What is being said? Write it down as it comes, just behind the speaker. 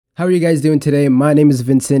How are you guys doing today? My name is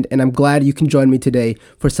Vincent, and I'm glad you can join me today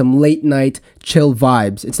for some late night chill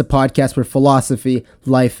vibes. It's a podcast where philosophy,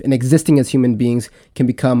 life, and existing as human beings can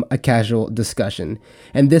become a casual discussion.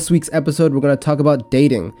 And this week's episode, we're going to talk about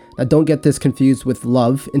dating. Now, don't get this confused with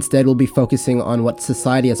love. Instead, we'll be focusing on what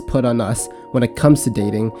society has put on us when it comes to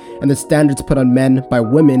dating, and the standards put on men by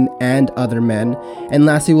women and other men. And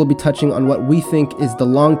lastly, we'll be touching on what we think is the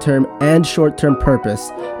long-term and short-term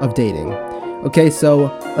purpose of dating. Okay, so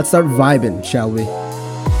let's start vibing, shall we?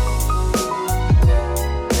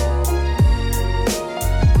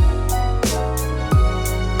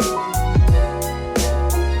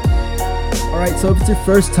 Alright, so if it's your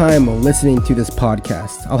first time listening to this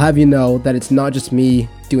podcast, I'll have you know that it's not just me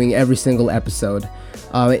doing every single episode.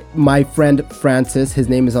 My friend Francis, his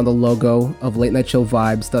name is on the logo of Late Night Chill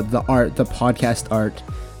Vibes, the podcast art.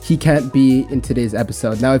 He can't be in today's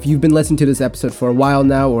episode. Now, if you've been listening to this episode for a while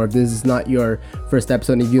now, or if this is not your first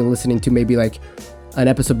episode, and if you've been listening to maybe like an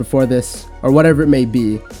episode before this, or whatever it may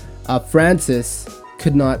be, Francis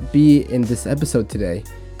could not be in this episode today.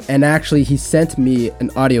 And actually, he sent me an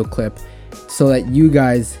audio clip so that you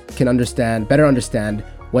guys can better understand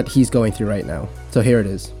what he's going through right now. So here it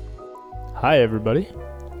is. Hi, everybody.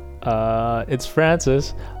 It's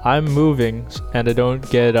Francis. I'm moving, and I don't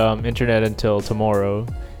get internet until tomorrow.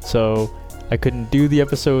 So I couldn't do the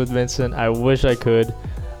episode with Vincent. I wish I could,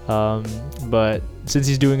 but since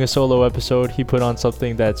he's doing a solo episode, he put on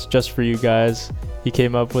something that's just for you guys. He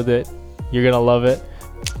came up with it. You're gonna love it.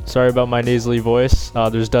 Sorry about my nasally voice.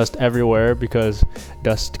 There's dust everywhere because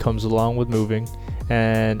dust comes along with moving,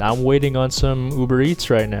 and I'm waiting on some Uber Eats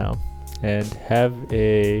right now, and have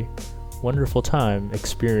a wonderful time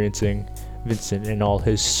experiencing Vincent in all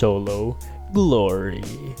his solo glory.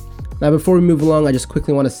 Now, before we move along, I just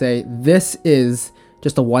quickly want to say this is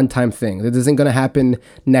just a one-time thing. This isn't going to happen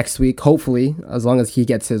next week, hopefully, as long as he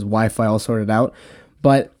gets his Wi-Fi all sorted out.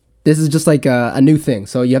 But this is just like a new thing,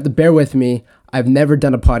 so you have to bear with me. I've never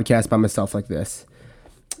done a podcast by myself like this.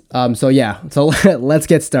 So let's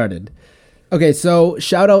get started. Okay, so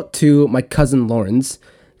shout out to my cousin Lawrence,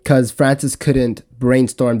 because Francis couldn't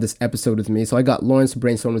brainstorm this episode with me. So I got Lawrence to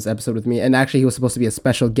brainstorm this episode with me. And actually, he was supposed to be a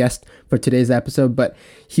special guest for today's episode, but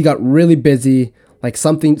he got really busy. Like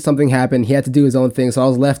something happened. He had to do his own thing. So I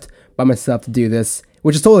was left by myself to do this,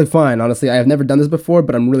 which is totally fine. Honestly, I have never done this before,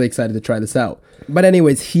 but I'm really excited to try this out. But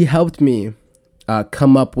anyways, he helped me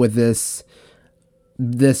come up with this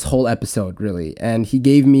whole episode, really. And he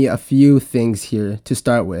gave me a few things here to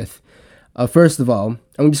start with. First of all,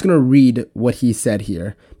 I'm just going to read what he said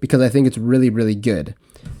here because I think it's really, really good.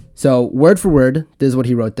 So word for word, this is what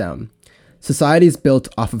he wrote down. Society is built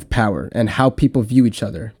off of power and how people view each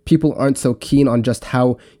other. People aren't so keen on just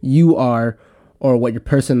how you are or what your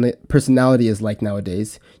personality is like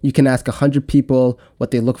nowadays. You can ask 100 people what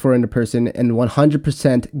they look for in a person, and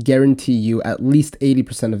 100% guarantee you at least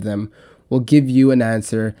 80% of them will give you an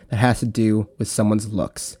answer that has to do with someone's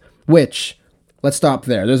looks. Which, let's stop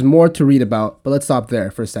there. There's more to read about, but let's stop there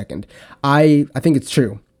for a second. I think it's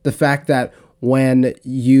true. The fact that when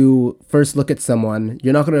you first look at someone,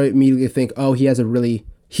 you're not going to immediately think, oh, he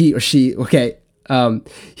or she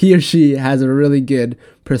has a really good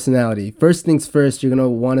personality. First things first, you're going to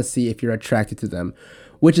want to see if you're attracted to them,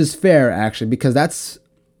 which is fair, actually, because as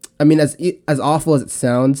awful as it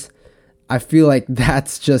sounds, I feel like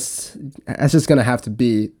that's just going to have to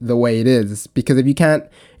be the way it is. Because if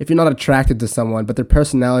you're not attracted to someone, but their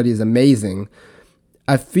personality is amazing,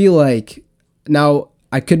 I feel like, now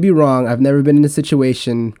I could be wrong. I've never been in a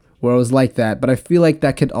situation where it was like that, but I feel like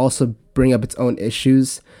that could also bring up its own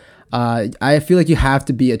issues. I feel like you have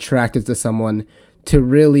to be attracted to someone to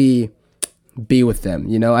really be with them.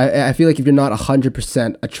 You know, I feel like if you're not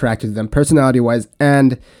 100% attracted to them, personality wise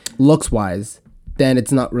and looks wise, then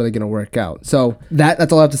it's not really going to work out. So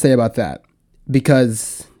that's all I have to say about that,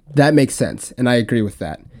 because that makes sense, and I agree with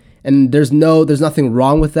that. And there's nothing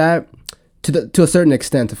wrong with that to a certain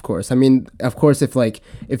extent, of course. I mean, of course,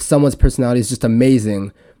 if someone's personality is just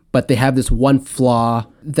amazing, but they have this one flaw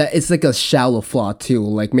that it's like a shallow flaw too,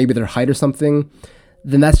 like maybe their height or something,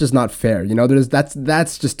 then that's just not fair. You know,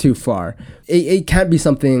 that's just too far. It can't be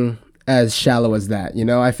something as shallow as that. You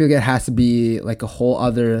know, I feel like it has to be like a whole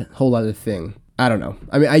other thing. I don't know.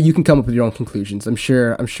 I mean, you can come up with your own conclusions. I'm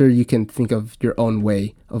sure you can think of your own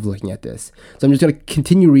way of looking at this. So I'm just going to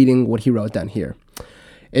continue reading what he wrote down here.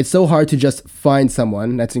 It's so hard to just find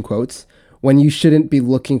someone, that's in quotes, when you shouldn't be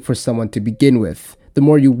looking for someone to begin with. The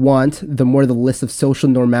more you want, the more the list of social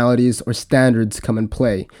normalities or standards come in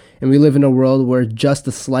play. And we live in a world where just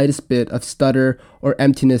the slightest bit of stutter or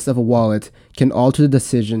emptiness of a wallet can alter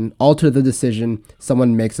the decision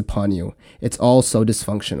someone makes upon you. It's all so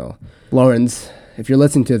dysfunctional. Lawrence, if you're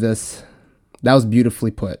listening to this, that was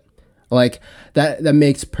beautifully put. Like, that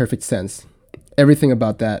makes perfect sense. Everything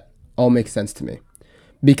about that all makes sense to me.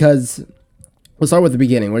 Because, we'll start with the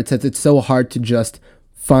beginning, where it says it's so hard to just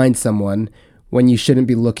find someone when you shouldn't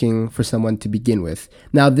be looking for someone to begin with.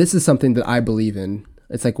 Now, this is something that I believe in.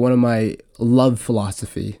 It's like one of my love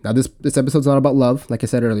philosophy. Now, this episode's not about love, like I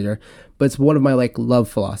said earlier, but it's one of my like love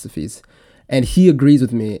philosophies. And he agrees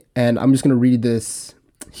with me, and I'm just going to read this.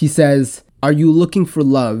 He says, "Are you looking for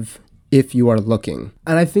love if you are looking?"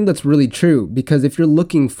 And I think that's really true, because if you're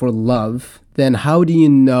looking for love, then how do you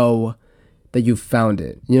know that you found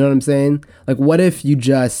it? You know what I'm saying? Like, what if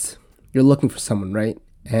you're looking for someone, right?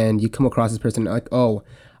 And you come across this person and like, oh,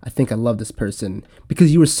 I think I love this person,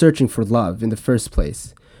 because you were searching for love in the first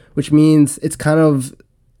place, which means it's kind of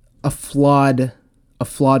a flawed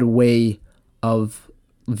way of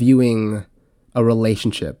viewing a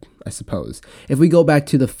relationship, I suppose. If we go back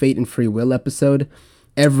to the Fate and Free Will episode,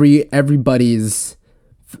 everybody's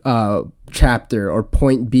chapter or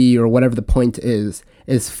point B or whatever the point is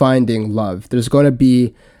finding love. There's going to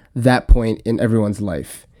be that point in everyone's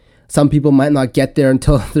life. Some people might not get there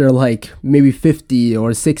until they're like maybe 50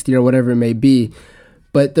 or 60 or whatever it may be,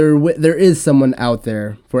 but there is someone out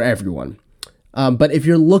there for everyone. But if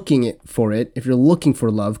you're looking for it, if you're looking for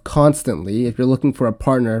love constantly, if you're looking for a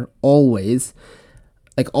partner always,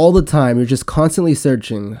 like all the time, you're just constantly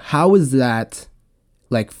searching, how is that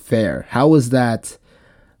like fair? How is that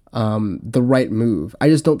the right move? I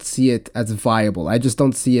just don't see it as viable. I just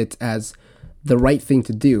don't see it as the right thing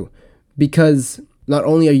to do, because not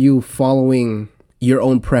only are you following your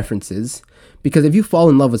own preferences, because if you fall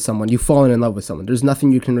in love with someone, you've fallen in love with someone. There's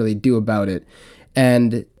nothing you can really do about it.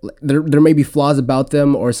 And there may be flaws about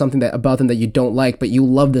them or something about them that you don't like, but you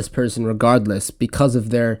love this person regardless because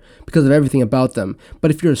of everything about them.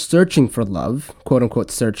 But if you're searching for love, quote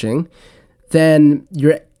unquote searching, then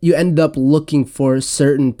you end up looking for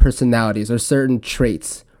certain personalities or certain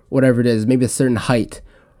traits, whatever it is, maybe a certain height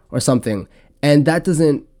or something. And that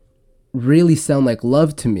doesn't really sound like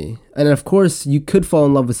love to me. And of course, you could fall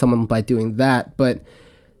in love with someone by doing that, but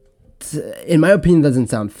in my opinion, it doesn't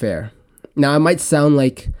sound fair. Now, I might sound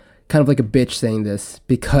like kind of like a bitch saying this,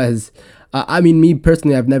 because me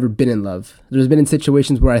personally, I've never been in love. There's been in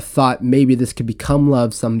situations where I thought maybe this could become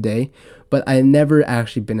love someday, but I've never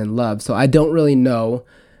actually been in love. So I don't really know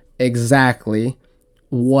exactly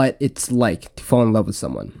what it's like to fall in love with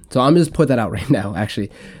someone. So I'm just put that out right now,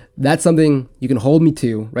 actually. That's something you can hold me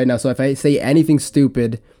to right now. So if I say anything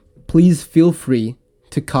stupid, please feel free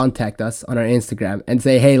to contact us on our Instagram and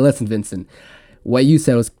say, hey, listen, Vincent, what you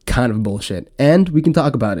said was kind of bullshit. And we can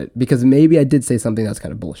talk about it, because maybe I did say something that's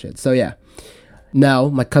kind of bullshit. So yeah. Now,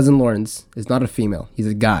 my cousin Lawrence is not a female. He's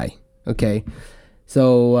a guy. Okay.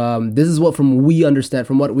 So this is what we understand.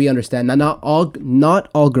 Now, not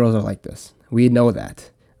all girls are like this. We know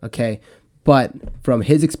that. Okay. But from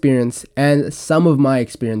his experience and some of my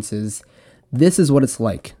experiences, this is what it's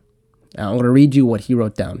like. Now, I'm going to read you what he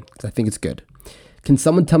wrote down, because I think it's good. Can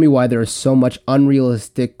someone tell me why there is so much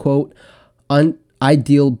unrealistic, quote,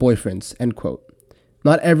 ideal boyfriends, end quote?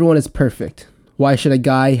 Not everyone is perfect. Why should a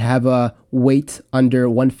guy have a weight under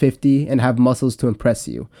 150 and have muscles to impress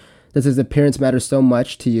you? Does his appearance matter so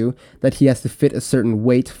much to you that he has to fit a certain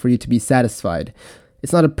weight for you to be satisfied?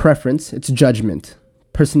 It's not a preference, it's judgment.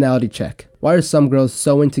 Personality check. Why are some girls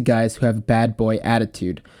so into guys who have bad boy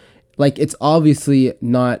attitude? Like, he's obviously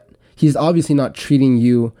not treating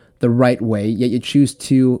you the right way, yet you choose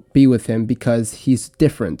to be with him because he's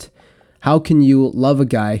different. How can you love a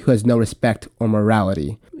guy who has no respect or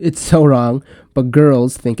morality? It's so wrong, but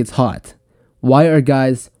girls think it's hot. Why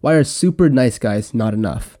are super nice guys not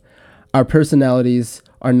enough? Our personalities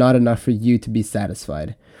are not enough for you to be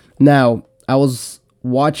satisfied. Now, I was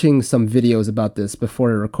watching some videos about this before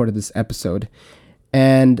I recorded this episode,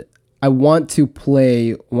 and I want to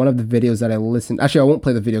play one of the videos that I listened. Actually, I won't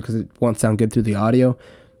play the video because it won't sound good through the audio,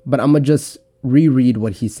 but I'm going to just reread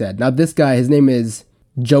what he said. Now, this guy, his name is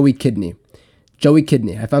Joey Kidney.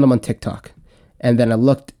 I found him on TikTok, and then I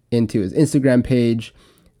looked into his Instagram page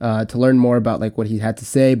to learn more about like what he had to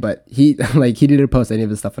say, but he didn't post any of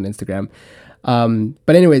his stuff on Instagram.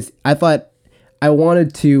 But anyways, I thought I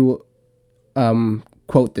wanted to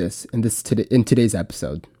quote this in today's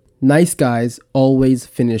episode. Nice guys always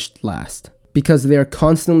finish last because they are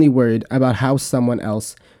constantly worried about how someone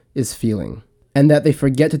else is feeling, and that they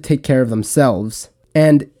forget to take care of themselves.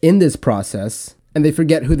 And in this process, and they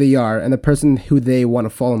forget who they are, and the person who they want to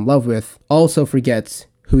fall in love with also forgets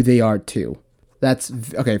who they are too. That's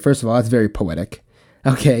okay. First of all, that's very poetic.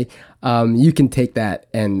 Okay, you can take that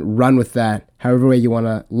and run with that however way you want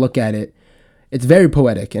to look at it. It's very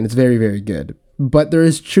poetic and it's very, very good. But there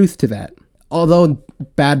is truth to that. Although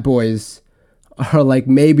bad boys are like,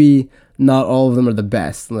 maybe not all of them are the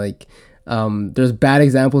best. Like, there's bad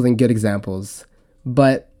examples and good examples.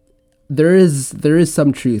 But there is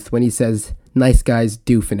some truth when he says nice guys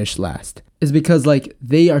do finish last. It's because like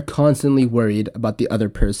they are constantly worried about the other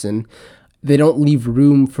person. They don't leave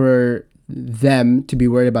room for them to be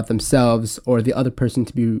worried about themselves or the other person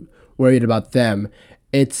to be worried about them.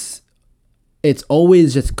 It's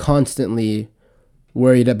always just constantly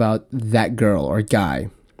worried about that girl or guy.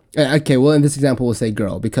 Okay, well in this example we'll say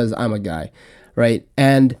girl because I'm a guy, right?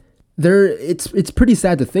 And it's pretty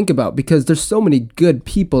sad to think about because there's so many good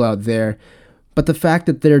people out there, but the fact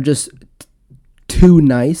that they're just too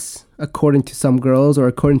nice according to some girls or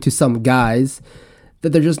according to some guys, that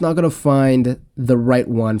they're just not going to find the right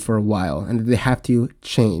one for a while and they have to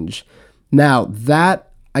change. Now,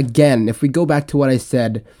 that, again, if we go back to what I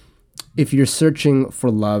said, if you're searching for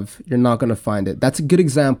love, you're not going to find it. That's a good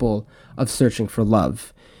example of searching for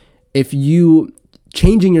love. If you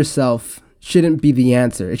changing yourself shouldn't be the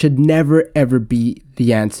answer. It should never, ever be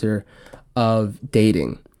the answer of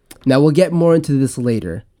dating. Now, we'll get more into this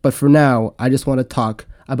later, but for now, I just want to talk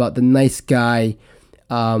about the nice guy,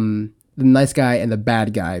 and the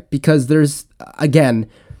bad guy, because there's, again,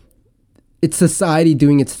 it's society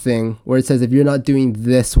doing its thing where it says if you're not doing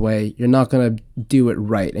this way, you're not going to do it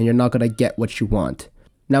right and you're not going to get what you want.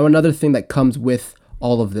 Now, another thing that comes with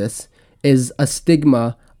all of this is a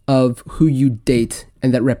stigma of who you date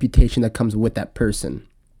and that reputation that comes with that person.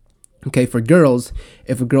 Okay, for girls,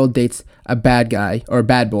 if a girl dates a bad guy or a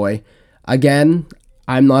bad boy, again,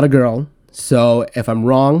 I'm not a girl, so if I'm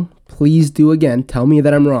wrong, please do again, tell me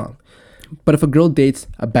that I'm wrong. But if a girl dates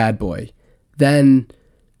a bad boy, then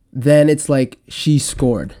it's like she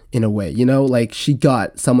scored in a way, you know, like she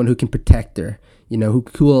got someone who can protect her, you know,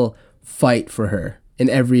 who will fight for her in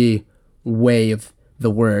every way of the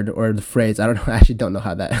word or the phrase. I actually don't know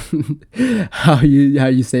how that, how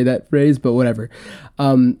you say that phrase, but whatever.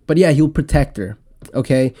 But yeah, he'll protect her.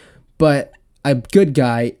 Okay. But a good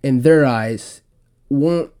guy in their eyes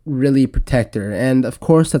won't really protect her. And of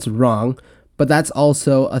course that's wrong, but that's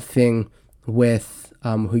also a thing with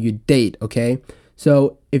who you date, okay?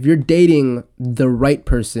 So if you're dating the right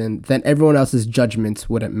person, then everyone else's judgments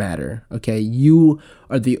wouldn't matter, okay? You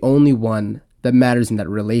are the only one that matters in that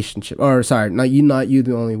relationship. Or sorry, not you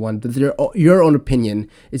the only one, but your own opinion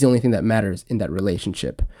is the only thing that matters in that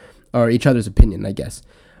relationship. Or each other's opinion, I guess.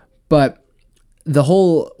 But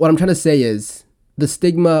what I'm trying to say is the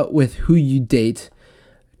stigma with who you date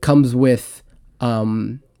comes with,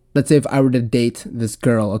 let's say if I were to date this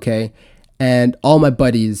girl, okay? And all my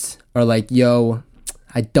buddies are like, yo,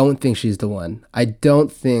 I don't think she's the one. I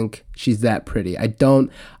don't think she's that pretty. I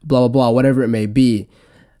don't, blah, blah, blah, whatever it may be.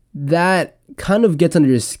 That kind of gets under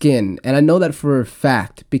your skin. And I know that for a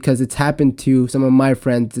fact because it's happened to some of my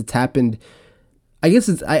friends. It's happened, I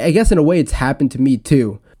guess in a way it's happened to me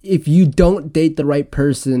too. If you don't date the right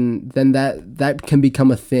person, then that can become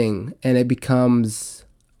a thing. And it becomes,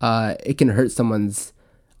 it can hurt someone's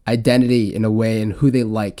identity in a way and who they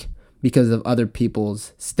like, because of other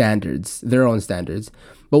people's standards, their own standards.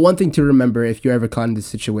 But one thing to remember if you're ever caught in this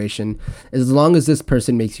situation is as long as this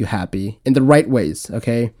person makes you happy in the right ways,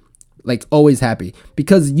 okay? Like always happy.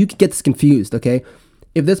 Because you could get this confused, okay?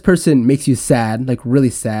 If this person makes you sad, like really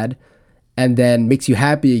sad, and then makes you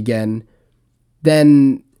happy again,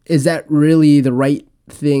 then is that really the right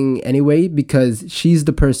thing anyway? Because she's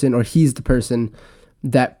the person or he's the person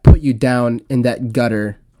that put you down in that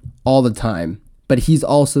gutter all the time. But he's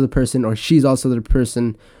also the person or she's also the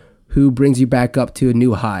person who brings you back up to a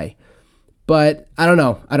new high. But I don't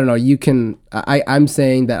know. I'm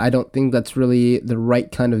saying that I don't think that's really the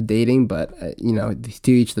right kind of dating, but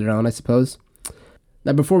to each their own, I suppose.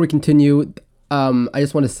 Now, before we continue, I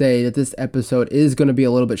just want to say that this episode is going to be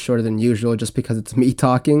a little bit shorter than usual just because it's me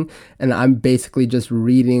talking and I'm basically just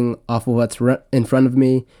reading off of what's in front of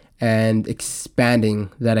me and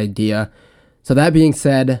expanding that idea. So that being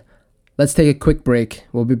said, let's take a quick break.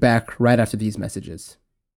 We'll be back right after these messages.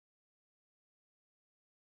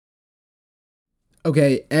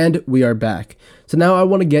 Okay, and we are back. So now I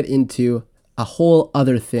want to get into a whole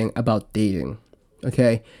other thing about dating.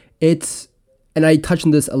 Okay, and I touched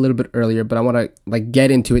on this a little bit earlier, but I want to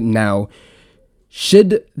get into it now.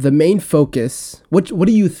 Should the main focus, what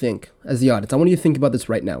do you think as the audience? I want you to think about this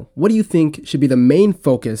right now. What do you think should be the main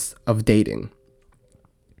focus of dating?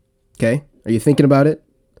 Okay, Are you thinking about it?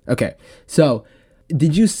 Okay. So,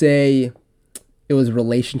 did you say it was the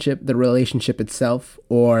relationship itself,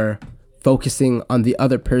 or focusing on the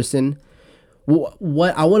other person?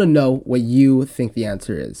 What I want to know what you think the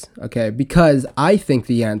answer is, okay? Because I think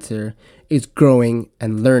the answer is growing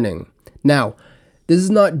and learning. Now, this is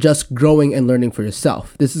not just growing and learning for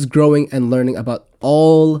yourself. This is growing and learning about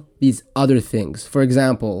all these other things. For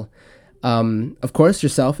example, of course,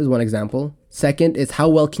 yourself is one example. Second is how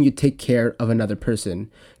well can you take care of another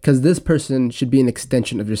person? Because this person should be an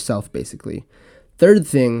extension of yourself, basically. Third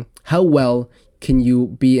thing, how well can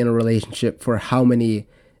you be in a relationship for how many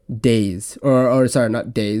days, or sorry,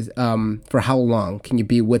 not days, for how long can you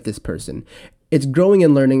be with this person? It's growing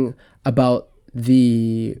and learning about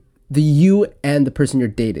the you and the person you're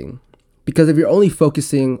dating. Because if you're only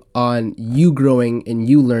focusing on you growing and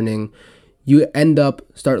you learning, you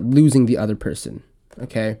start losing the other person,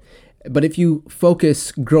 okay? But if you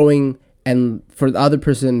focus growing and for the other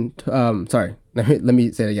person, let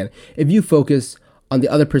me say it again. If you focus on the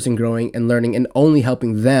other person growing and learning and only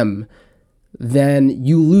helping them, then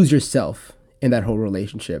you lose yourself in that whole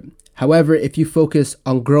relationship. However, if you focus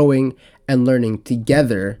on growing and learning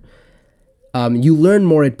together, you learn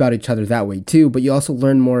more about each other that way too, but you also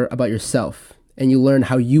learn more about yourself, and you learn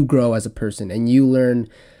how you grow as a person, and you learn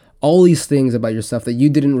all these things about yourself that you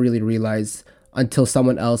didn't really realize until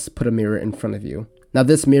someone else put a mirror in front of you. Now,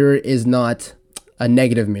 this mirror is not a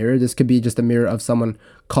negative mirror. This could be just a mirror of someone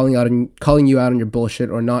calling you out on your bullshit,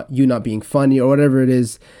 or not being funny, or whatever it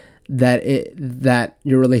is that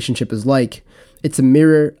your relationship is like. It's a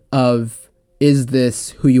mirror of, is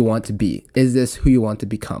this who you want to be? Is this who you want to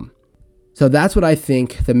become? So that's what I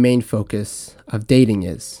think the main focus of dating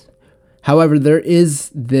is. However, there is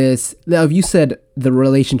this, now if you said the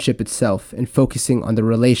relationship itself and focusing on the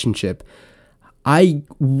relationship, I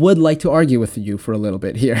would like to argue with you for a little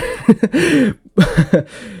bit here.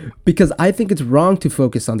 Because I think it's wrong to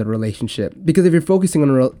focus on the relationship. Because if you're focusing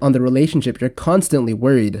on the relationship, you're constantly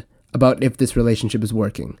worried about if this relationship is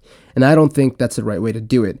working. And I don't think that's the right way to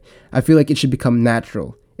do it. I feel like it should become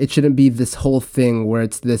natural. It shouldn't be this whole thing where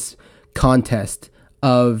it's this contest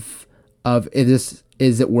of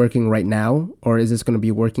is it working right now, or is this going to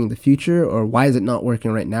be working in the future, or why is it not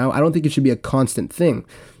working right now? I don't think it should be a constant thing.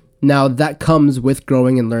 Now, that comes with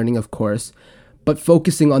growing and learning, of course, but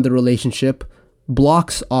focusing on the relationship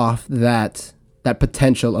blocks off that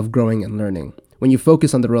potential of growing and learning. When you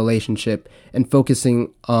focus on the relationship and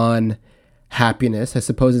focusing on happiness, I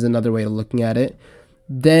suppose is another way of looking at it,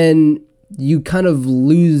 then you kind of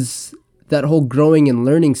lose that whole growing and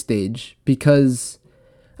learning stage, because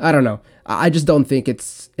I don't know. I just don't think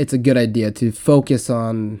it's a good idea to focus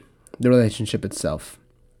on the relationship itself.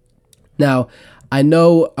 Now, I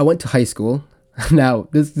know I went to high school. Now,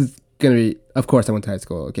 this is going to be, of course I went to high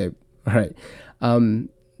school. Okay. All right.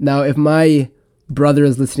 Now, if my brother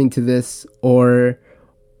is listening to this, or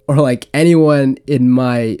like anyone in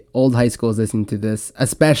my old high school is listening to this,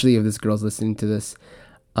 especially if this girl's listening to this,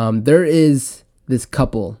 there is this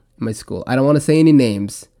couple in my school. I don't want to say any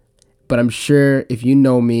names, but I'm sure if you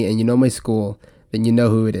know me and you know my school, then you know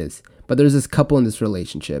who it is. But there's this couple in this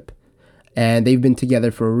relationship, and they've been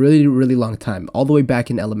together for a really, really long time, all the way back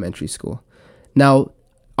in elementary school. Now,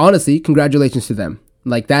 honestly, congratulations to them.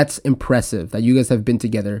 Like, that's impressive that you guys have been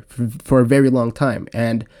together for a very long time,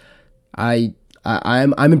 and I'm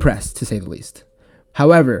impressed, to say the least.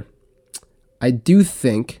 However, I do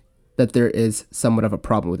think that there is somewhat of a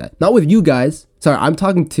problem with that. Not with you guys. Sorry, I'm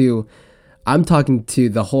talking to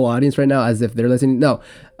the whole audience right now as if they're listening. No,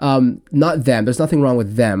 not them. There's nothing wrong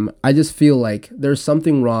with them. I just feel like there's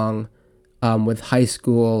something wrong with high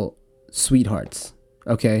school sweethearts.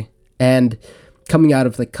 Okay, and coming out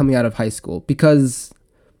of high school, because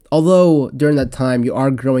although during that time you are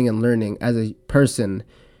growing and learning as a person,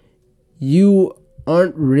 you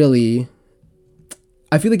aren't really,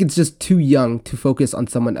 I feel like it's just too young to focus on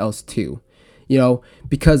someone else too,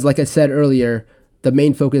 because like I said earlier, the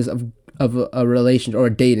main focus of a relation or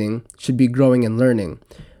a dating should be growing and learning,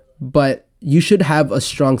 but you should have a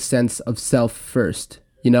strong sense of self first.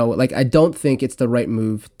 Like, I don't think it's the right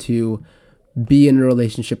move to be in a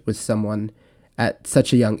relationship with someone at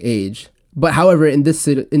such a young age. But however, in this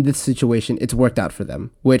situation, it's worked out for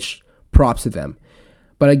them, which props to them.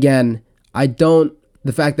 But again,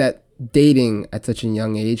 the fact that dating at such a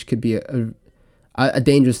young age could be a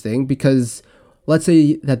dangerous thing, because let's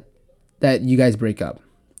say that you guys break up.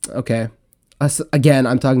 Okay. Again,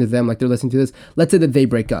 I'm talking to them like they're listening to this. Let's say that they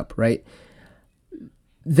break up, right?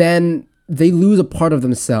 Then they lose a part of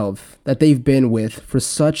themselves that they've been with for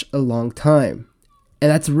such a long time. And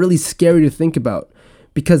that's really scary to think about,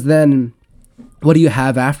 because then what do you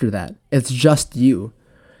have after that? It's just you.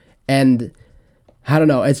 And I don't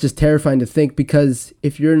know, it's just terrifying to think, because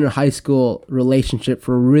if you're in a high school relationship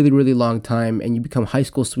for a really, really long time and you become high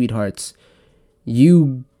school sweethearts,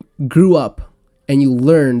 you grew up and you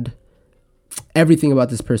learned everything about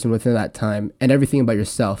this person within that time and everything about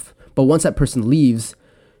yourself. But once that person leaves,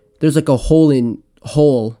 there's like a hole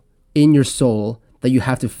in your soul that you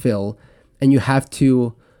have to fill, and you have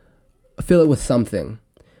to fill it with something.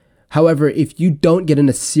 However, if you don't get in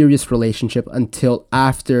a serious relationship until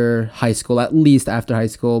after high school, at least after high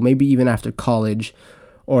school, maybe even after college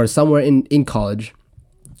or somewhere in college,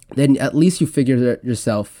 then at least you figured out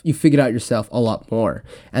yourself a lot more.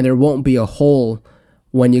 And there won't be a hole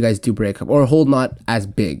when you guys do break up, or a hole not as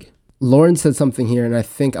big. Lauren said something here, and I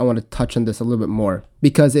think I want to touch on this a little bit more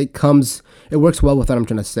because it works well with what I'm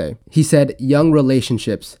trying to say. He said, young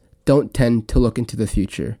relationships don't tend to look into the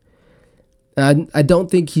future. And I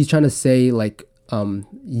don't think he's trying to say like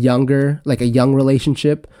younger, like a young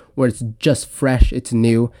relationship where it's just fresh, it's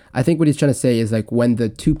new. I think what he's trying to say is like when the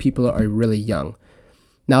two people are really young.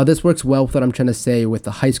 Now, this works well with what I'm trying to say with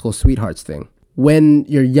the high school sweethearts thing. When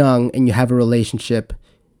you're young and you have a relationship,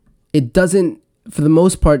 it doesn't, for the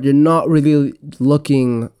most part, you're not really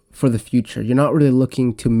looking for the future. You're not really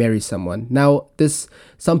looking to marry someone. Now,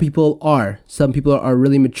 some people are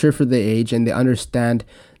really mature for their age and they understand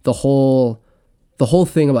the whole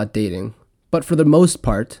thing about dating. But for the most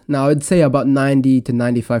part, now I'd say about 90 to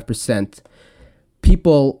 95%,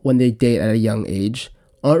 people, when they date at a young age,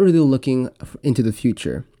 aren't really looking into the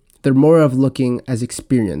future. They're more of looking as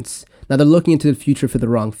experience. Now, they're looking into the future for the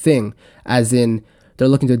wrong thing, as in they're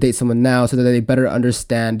looking to date someone now so that they better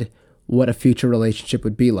understand what a future relationship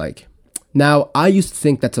would be like. Now, I used to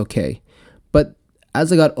think that's okay, but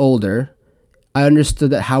as I got older, I understood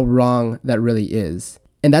that how wrong that really is.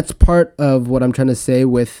 And that's part of what I'm trying to say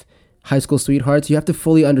with high school sweethearts. You have to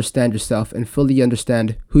fully understand yourself and fully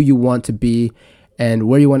understand who you want to be and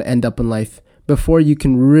where you want to end up in life before you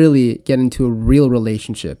can really get into a real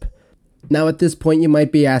relationship. Now, at this point, you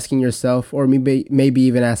might be asking yourself, or maybe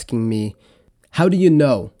even asking me, how do you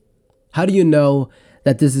know? How do you know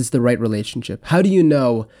that this is the right relationship? How do you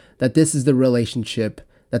know that this is the relationship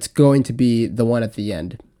that's going to be the one at the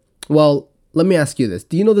end? Well, let me ask you this.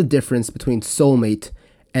 Do you know the difference between soulmate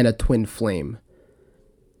and a twin flame?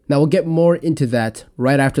 Now, we'll get more into that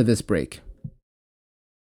right after this break.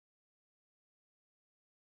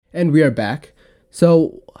 And we are back.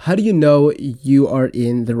 So, how do you know you are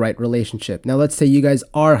in the right relationship? Now, let's say you guys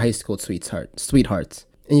are high school sweethearts,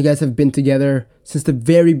 and you guys have been together since the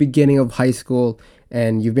very beginning of high school,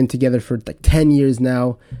 and you've been together for like 10 years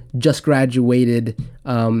now, just graduated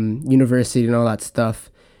university and all that stuff.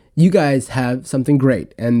 You guys have something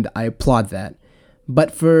great, and I applaud that.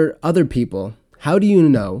 But for other people, how do you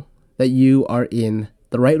know that you are in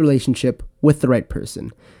the right relationship with the right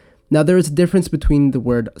person? Now, there is a difference between the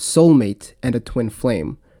word soulmate and a twin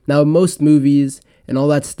flame. Now, in most movies and all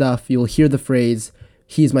that stuff, you'll hear the phrase,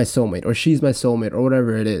 he's my soulmate, or she's my soulmate, or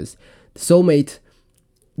whatever it is. Soulmate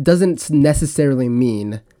doesn't necessarily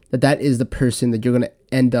mean that that is the person that you're going to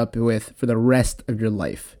end up with for the rest of your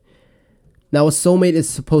life. Now, a soulmate is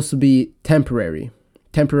supposed to be temporary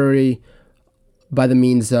by the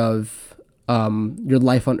means of your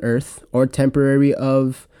life on Earth, or temporary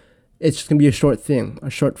of it's just going to be a short thing, a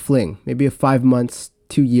short fling, maybe a 5 months,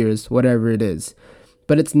 2 years, whatever it is.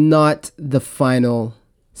 But it's not the final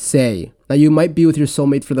say. Now, you might be with your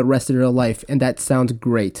soulmate for the rest of your life, and that sounds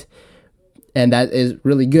great. And that is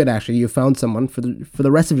really good, actually. You found someone for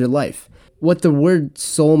the rest of your life. What the word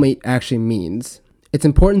soulmate actually means, it's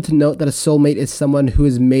important to note that a soulmate is someone who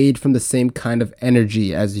is made from the same kind of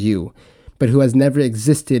energy as you, but who has never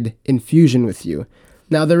existed in fusion with you.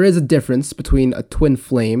 Now, there is a difference between a twin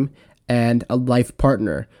flame and a life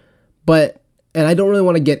partner, and I don't really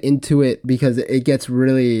want to get into it because it gets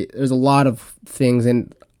really, there's a lot of things,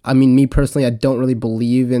 and I mean, me personally, I don't really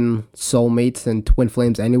believe in soulmates and twin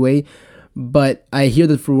flames anyway, but I hear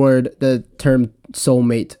the term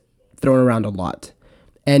soulmate thrown around a lot,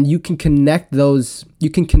 and you can connect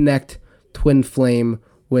twin flame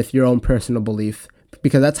with your own personal belief,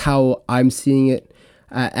 because that's how I'm seeing it,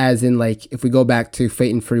 as in, like, if we go back to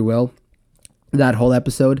Fate and Free Will, that whole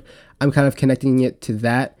episode, I'm kind of connecting it to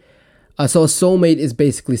that. So a soulmate is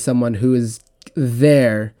basically someone who is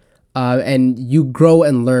there, and you grow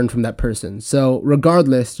and learn from that person. So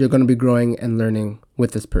regardless, you're going to be growing and learning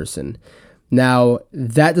with this person. Now,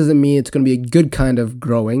 that doesn't mean it's going to be a good kind of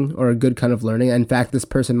growing or a good kind of learning. In fact, this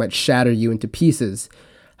person might shatter you into pieces.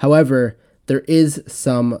 However, there is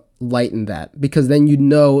some light in that, because then you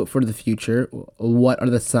know for the future what are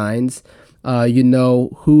the signs You know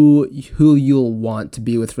who you'll want to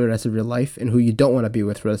be with for the rest of your life and who you don't want to be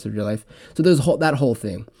with for the rest of your life. So there's that whole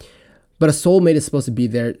thing. But a soulmate is supposed to be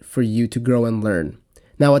there for you to grow and learn.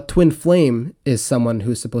 Now, a twin flame is someone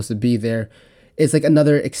who's supposed to be there. It's like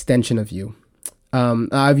another extension of you.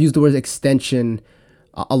 I've used the word extension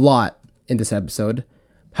a lot in this episode.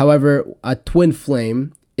 However, a twin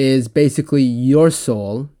flame is basically your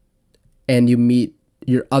soul and you meet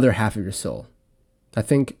your other half of your soul. I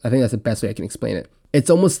think that's the best way I can explain it. It's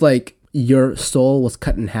almost like your soul was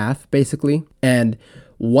cut in half, basically, and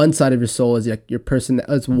one side of your soul is like your person.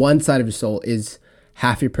 One side of your soul is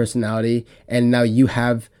half your personality, and now you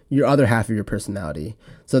have your other half of your personality.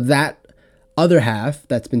 So that other half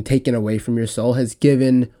that's been taken away from your soul is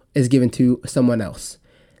given to someone else.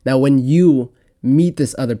 Now, when you meet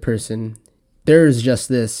this other person, there's just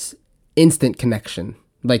this instant connection.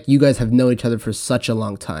 Like, you guys have known each other for such a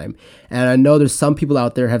long time. And I know there's some people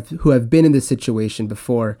out there who have been in this situation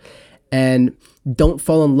before and don't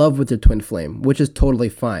fall in love with their twin flame, which is totally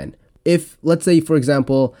fine. If, let's say, for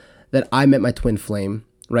example, that I met my twin flame,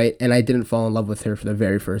 right, and I didn't fall in love with her for the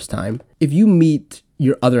very first time. If you meet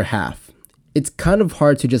your other half, it's kind of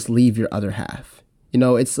hard to just leave your other half. You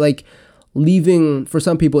know, it's like leaving, for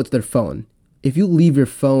some people, it's their phone. If you leave your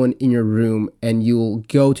phone in your room and you'll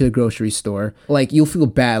go to the grocery store, like, you'll feel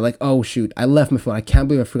bad, like, oh shoot, I left my phone. I can't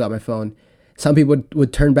believe I forgot my phone. Some people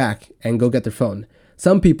would turn back and go get their phone.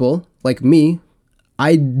 Some people, like me,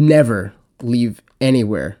 I never leave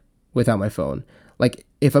anywhere without my phone. Like,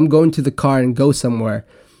 if I'm going to the car and go somewhere,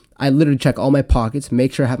 I literally check all my pockets,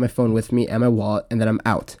 make sure I have my phone with me and my wallet, and then I'm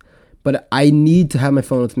out. But I need to have my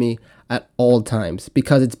phone with me at all times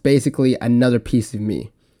because it's basically another piece of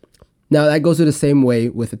me. Now, that goes the same way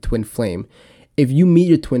with a twin flame. If you meet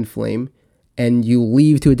your twin flame and you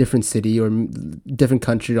leave to a different city or different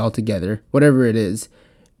country altogether, whatever it is,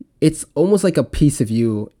 it's almost like a piece of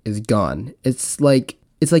you is gone. It's like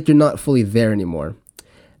you're not fully there anymore.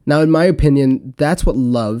 Now, in my opinion, that's what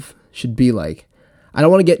love should be like. I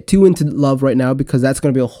don't want to get too into love right now because that's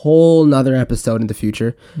going to be a whole nother episode in the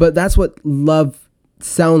future. But that's what love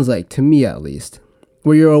sounds like, to me at least.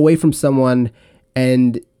 Where you're away from someone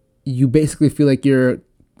and you basically feel like you're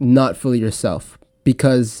not fully yourself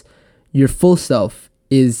because your full self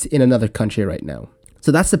is in another country right now.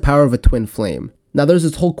 So that's the power of a twin flame. Now, there's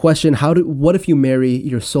this whole question, what if you marry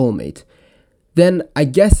your soulmate? Then I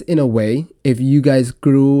guess in a way, if you guys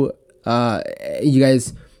you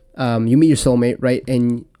meet your soulmate, right?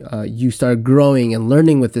 And you start growing and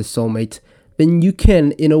learning with this soulmate, then you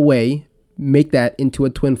can, in a way, make that into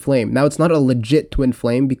a twin flame. Now, it's not a legit twin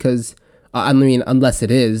flame because,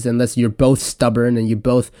 unless you're both stubborn and you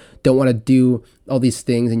both don't want to do all these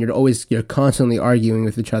things and you're constantly arguing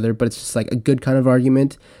with each other, but it's just like a good kind of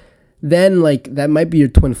argument, then like that might be your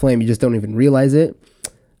twin flame. You just don't even realize it.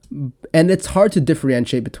 And it's hard to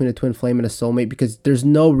differentiate between a twin flame and a soulmate because there's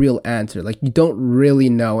no real answer. Like, you don't really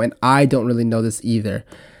know, and I don't really know this either.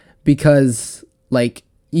 Because, like,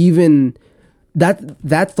 even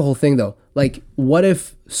that's the whole thing, though. Like, what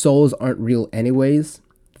if souls aren't real anyways?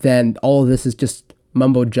 Then all of this is just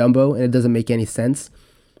mumbo jumbo, and it doesn't make any sense.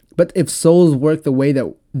 But if souls work the way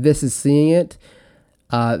that this is seeing it,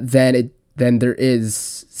 then there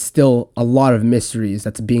is still a lot of mysteries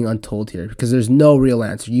that's being untold here because there's no real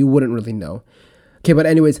answer. You wouldn't really know. Okay, but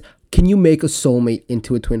anyways, can you make a soulmate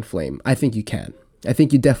into a twin flame? I think you can. I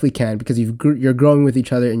think you definitely can because you're growing with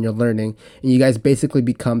each other and you're learning, and you guys basically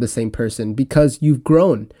become the same person because you've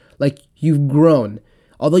grown. Like, you've grown.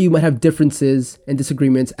 Although you might have differences and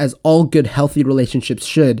disagreements, as all good, healthy relationships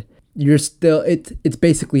should, you're still, it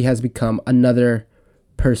basically has become another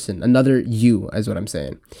person, another you, is what I'm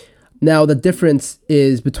saying. Now, the difference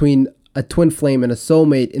is between a twin flame and a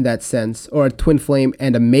soulmate in that sense, or a twin flame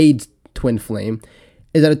and a made twin flame,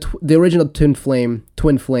 is that the original twin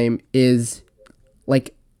flame is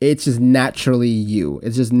like, it's just naturally you.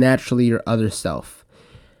 It's just naturally your other self.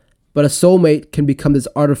 But a soulmate can become this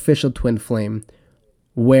artificial twin flame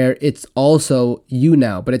where it's also you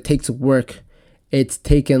now, but it takes work. It's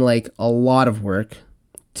taken like a lot of work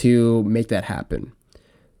to make that happen.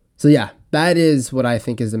 So yeah, that is what I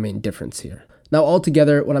think is the main difference here. Now,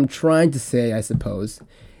 altogether, what I'm trying to say, I suppose,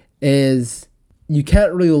 is you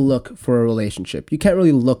can't really look for a relationship. You can't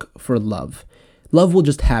really look for love. Love will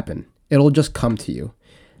just happen. It'll just come to you.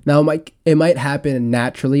 Now, it might happen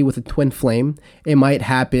naturally with a twin flame. It might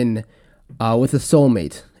happen with a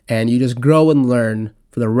soulmate. And you just grow and learn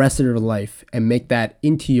for the rest of your life and make that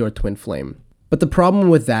into your twin flame. But the problem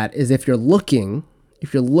with that is if you're looking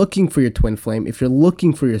for your twin flame, if you're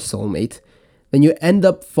looking for your soulmate, then you end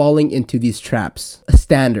up falling into these traps,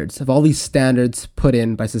 standards, of all these standards put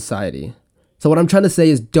in by society. So what I'm trying to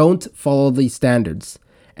say is don't follow these standards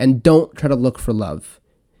and don't try to look for love.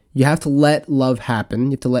 You have to let love happen.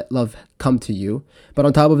 You have to let love come to you. But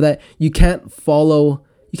on top of that, you can't fall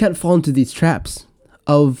into these traps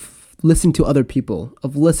of listening to other people,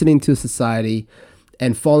 of listening to society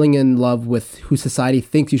and falling in love with who society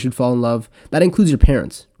thinks you should fall in love. That includes your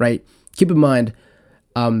parents, right? Keep in mind,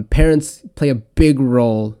 parents play a big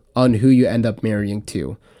role on who you end up marrying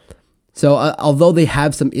to. So although they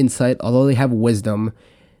have some insight, although they have wisdom,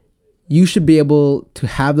 you should be able to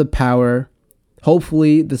have the power.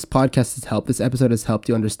 Hopefully this podcast has helped, this episode has helped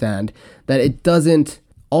you understand that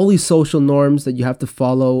all these social norms that you have to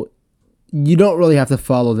follow, you don't really have to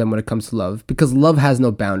follow them when it comes to love, because love has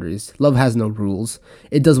no boundaries. Love has no rules.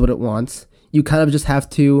 It does what it wants. You kind of just have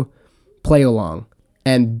to play along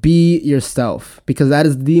and be yourself, because that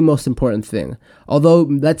is the most important thing. Although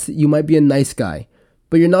you might be a nice guy,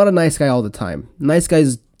 but you're not a nice guy all the time. Nice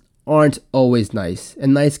guys aren't always nice,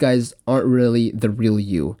 and nice guys aren't really the real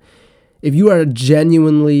you. If you are a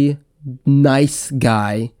genuinely nice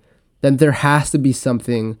guy, then there has to be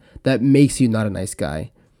something that makes you not a nice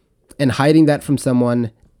guy. And hiding that from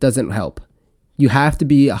someone doesn't help. You have to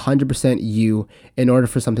be 100% you in order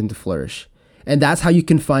for something to flourish. And that's how you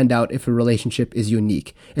can find out if a relationship is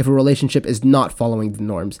unique, if a relationship is not following the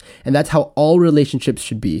norms. And that's how all relationships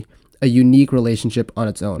should be. A unique relationship on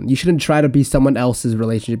its own. You shouldn't try to be someone else's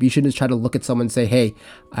relationship. You shouldn't try to look at someone and say, hey,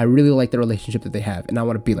 I really like the relationship that they have and I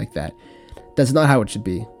want to be like that. That's not how it should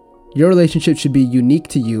be. Your relationship should be unique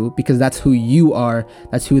to you, because that's who you are,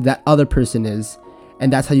 that's who that other person is,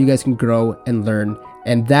 and that's how you guys can grow and learn,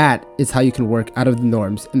 and that is how you can work out of the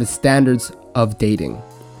norms and the standards of dating.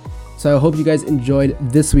 So I hope you guys enjoyed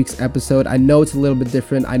this week's episode. I know it's a little bit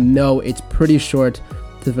different. I know it's pretty short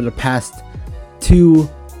for the past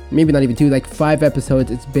 5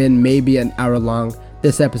 episodes. It's been maybe an hour long.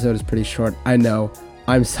 This episode is pretty short. I know.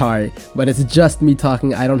 I'm sorry, but it's just me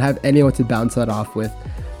talking. I don't have anyone to bounce that off with.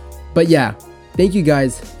 But yeah, thank you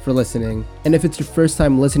guys for listening. And if it's your first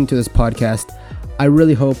time listening to this podcast, I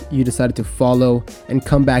really hope you decided to follow and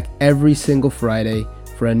come back every single Friday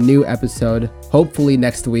for a new episode. Hopefully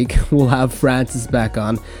next week we'll have Francis back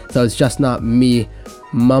on, so it's just not me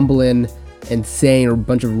mumbling and saying a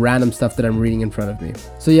bunch of random stuff that I'm reading in front of me.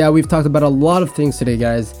 So yeah, we've talked about a lot of things today,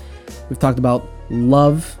 guys. We've talked about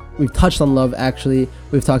love. We've touched on love, actually.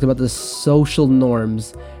 We've talked about the social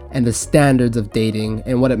norms and the standards of dating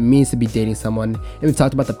and what it means to be dating someone. And we've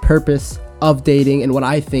talked about the purpose of dating and what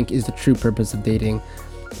I think is the true purpose of dating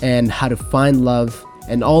and how to find love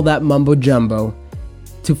and all that mumbo jumbo,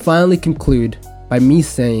 to finally conclude by me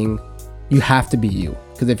saying you have to be you.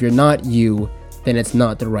 Because if you're not you, then it's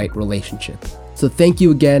not the right relationship. So thank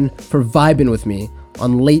you again for vibing with me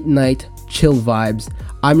on Late Night Chill Vibes.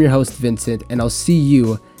 I'm your host, Vincent, and I'll see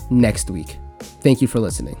you next week. Thank you for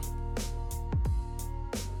listening.